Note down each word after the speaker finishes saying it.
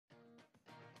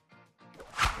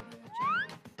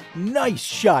Nice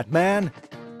shot, man!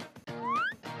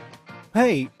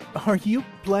 Hey, are you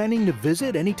planning to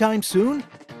visit anytime soon?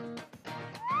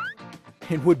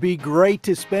 It would be great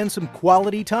to spend some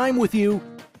quality time with you.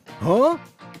 Huh?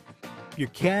 You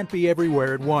can't be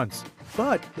everywhere at once,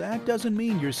 but that doesn't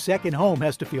mean your second home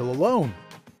has to feel alone.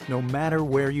 No matter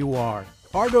where you are,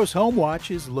 Argos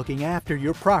Homewatch is looking after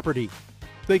your property.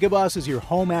 Think of us as your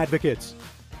home advocates.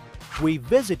 We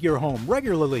visit your home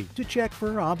regularly to check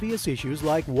for obvious issues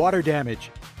like water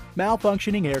damage,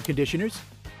 malfunctioning air conditioners,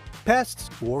 pests,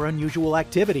 or unusual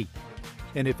activity.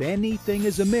 And if anything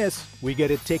is amiss, we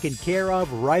get it taken care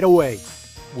of right away.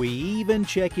 We even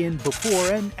check in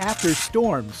before and after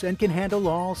storms and can handle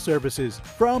all services,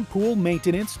 from pool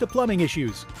maintenance to plumbing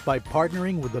issues, by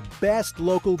partnering with the best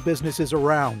local businesses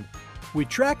around. We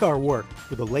track our work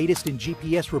with the latest in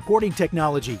GPS reporting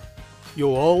technology.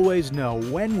 You'll always know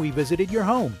when we visited your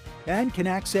home and can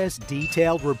access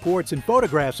detailed reports and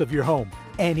photographs of your home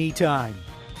anytime.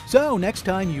 So next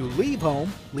time you leave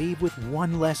home, leave with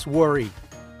one less worry.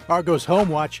 Argos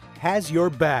Homewatch has your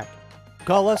back.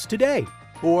 Call us today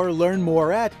or learn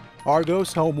more at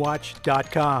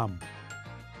argoshomewatch.com.